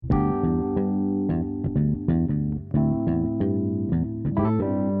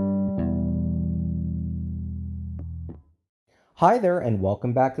Hi there, and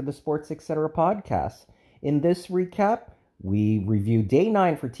welcome back to the Sports Etc. podcast. In this recap, we review day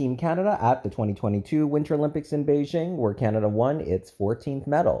 9 for Team Canada at the 2022 Winter Olympics in Beijing, where Canada won its 14th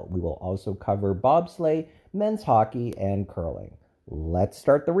medal. We will also cover bobsleigh, men's hockey, and curling. Let's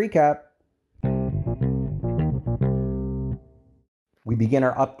start the recap. We begin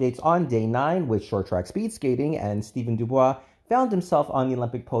our updates on day 9 with short track speed skating, and Stephen Dubois found himself on the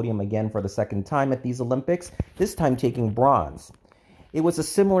Olympic podium again for the second time at these Olympics, this time taking bronze. It was a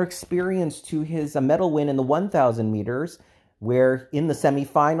similar experience to his medal win in the 1,000 meters, where in the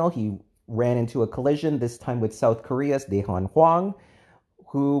semifinal he ran into a collision, this time with South Korea's Daehan Hwang,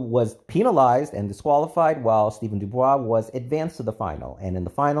 who was penalized and disqualified, while Stephen Dubois was advanced to the final. And in the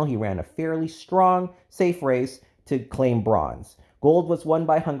final, he ran a fairly strong, safe race to claim bronze. Gold was won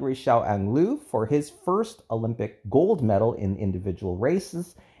by Hungary's Xiao Ang Lu for his first Olympic gold medal in individual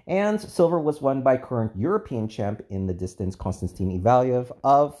races, and silver was won by current European champ in the distance Konstantin Ivaliev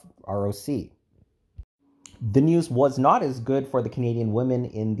of ROC. The news was not as good for the Canadian women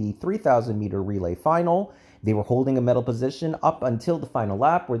in the 3,000-meter relay final. They were holding a medal position up until the final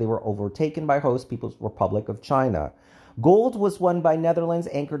lap, where they were overtaken by host People's Republic of China. Gold was won by Netherlands,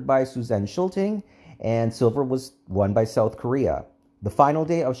 anchored by Suzanne Schulting, and silver was won by South Korea. The final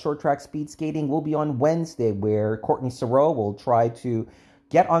day of short track speed skating will be on Wednesday, where Courtney Saroux will try to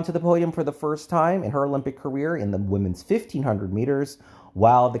get onto the podium for the first time in her Olympic career in the women's 1,500 meters,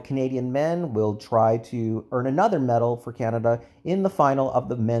 while the Canadian men will try to earn another medal for Canada in the final of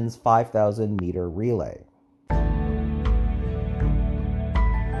the men's 5,000-meter relay.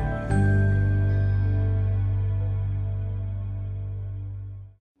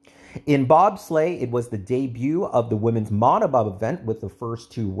 In bobsleigh, it was the debut of the women's monobob event with the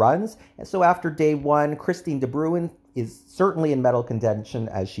first 2 runs. And so after day 1, Christine de Bruin is certainly in medal contention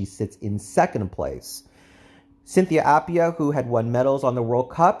as she sits in second place. Cynthia Appia, who had won medals on the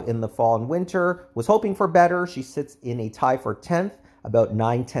World Cup in the fall and winter, was hoping for better. She sits in a tie for 10th, about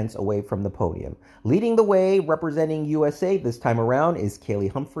 9/10 away from the podium. Leading the way, representing USA this time around, is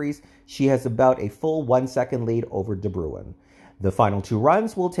Kaylee Humphries. She has about a full 1 second lead over de Bruin. The final 2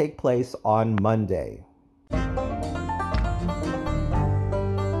 runs will take place on Monday.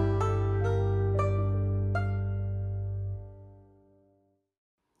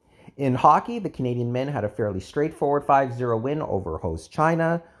 In hockey, the Canadian men had a fairly straightforward 5-0 win over host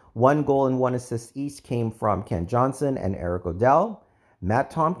China. 1 goal and 1 assist each came from Ken Johnson and Eric Odell. Matt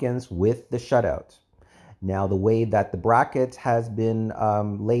Tompkins with the shutout. Now, the way that the bracket has been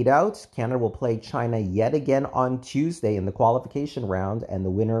laid out, Canada will play China yet again on Tuesday in the qualification round, and the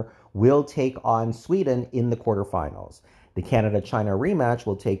winner will take on Sweden in the quarterfinals. The Canada-China rematch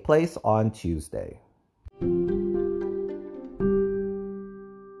will take place on Tuesday.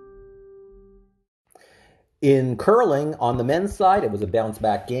 In curling, on the men's side, it was a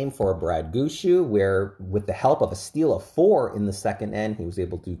bounce-back game for Brad Gushue, where with the help of a steal of 4 in the second end, he was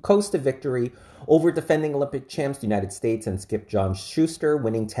able to coast to victory over defending Olympic champs the United States and Skip John Schuster,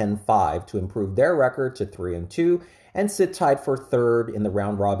 winning 10-5 to improve their record to 3-2 and sit tied for third in the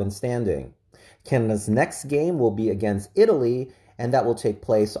round-robin standing. Canada's next game will be against Italy, and that will take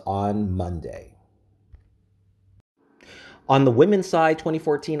place on Monday. On the women's side,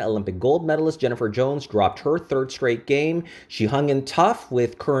 2014 Olympic gold medalist Jennifer Jones dropped her 3rd straight game. She hung in tough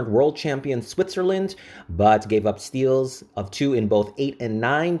with current world champion Switzerland, but gave up steals of 2 in both 8 and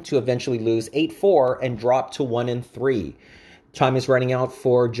 9 to eventually lose 8-4 and drop to 1-3. Time is running out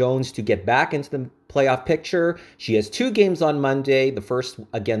for Jones to get back into the playoff picture. She has 2 games on Monday, the first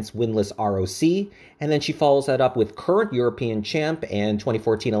against winless ROC, and then she follows that up with current European champ and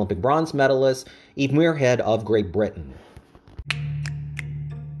 2014 Olympic bronze medalist Eve Muirhead of Great Britain.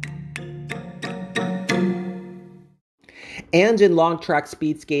 And in long track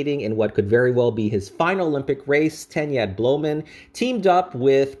speed skating, in what could very well be his final Olympic race, Tanyad Bloemen teamed up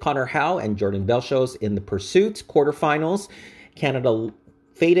with Connor Howe and Jordan Belchos in the Pursuit quarterfinals. Canada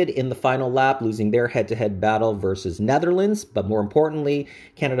faded in the final lap, losing their head-to-head battle versus Netherlands. But more importantly,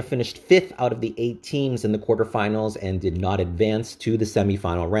 Canada finished 5th out of the 8 teams in the quarterfinals and did not advance to the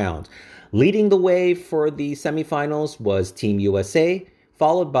semifinal round. Leading the way for the semifinals was Team USA,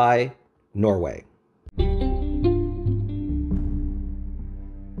 followed by Norway.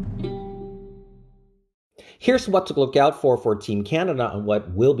 Here's what to look out for Team Canada on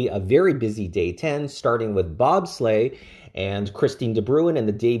what will be a very busy day 10, starting with bobsleigh. And Christine de Bruin, in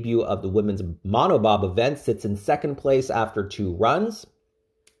the debut of the women's monobob event, sits in second place after 2 runs.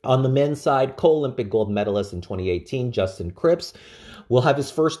 On the men's side, co-Olympic gold medalist in 2018, Justin Cripps, will have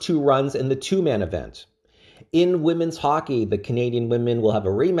his first 2 runs in the 2-man event. In women's hockey, the Canadian women will have a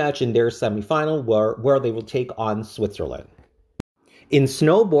rematch in their semifinal where they will take on Switzerland. In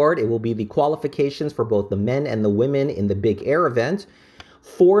snowboard, it will be the qualifications for both the men and the women in the big air event.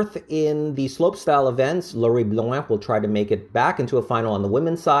 Fourth in the slopestyle events, Laurie Blouin will try to make it back into a final on the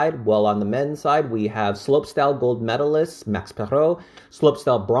women's side, while on the men's side, we have slopestyle gold medalist Max Perrault,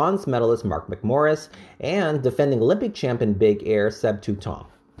 slopestyle bronze medalist Mark McMorris, and defending Olympic champion big air Seb Touton.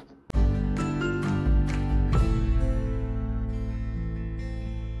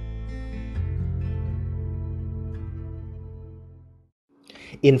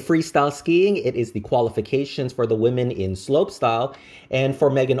 In freestyle skiing, it is the qualifications for the women in slopestyle. And for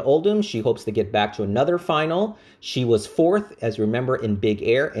Megan Oldham, she hopes to get back to another final. She was fourth, as you remember, in big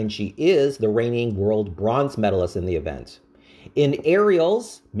air, and she is the reigning world bronze medalist in the event. In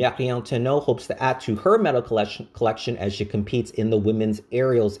aerials, Marianne Thénault hopes to add to her medal collection as she competes in the women's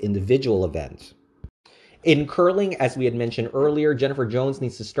aerials individual event. In curling, as we had mentioned earlier, Jennifer Jones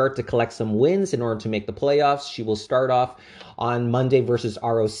needs to start to collect some wins in order to make the playoffs. She will start off on Monday versus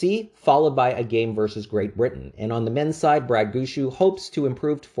ROC, followed by a game versus Great Britain. And on the men's side, Brad Gushue hopes to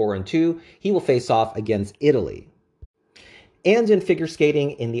improve to 4-2. He will face off against Italy. And in figure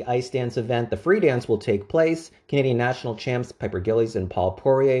skating, in the ice dance event, the free dance will take place. Canadian national champs Piper Gillies and Paul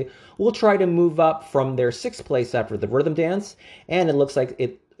Poirier will try to move up from their 6th place after the rhythm dance. And it looks like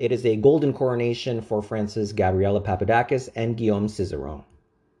it is a golden coronation for France's Gabriela Papadakis and Guillaume Cizeron.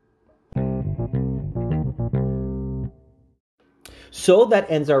 So that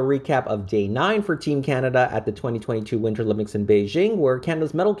ends our recap of Day 9 for Team Canada at the 2022 Winter Olympics in Beijing, where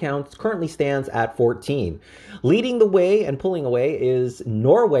Canada's medal count currently stands at 14. Leading the way and pulling away is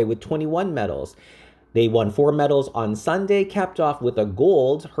Norway with 21 medals. They won 4 medals on Sunday, capped off with a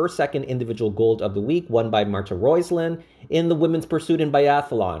gold, her second individual gold of the week, won by Marta Roislin in the women's pursuit in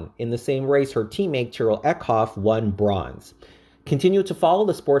biathlon. In the same race, her teammate Tyrell Eckhoff won bronze. Continue to follow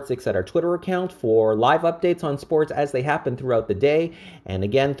the Sports at our Twitter account for live updates on sports as they happen throughout the day. And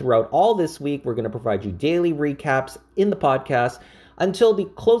again, throughout all this week, we're going to provide you daily recaps in the podcast until the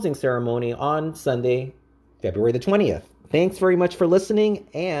closing ceremony on Sunday, February the 20th. Thanks very much for listening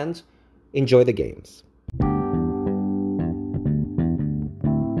and enjoy the games.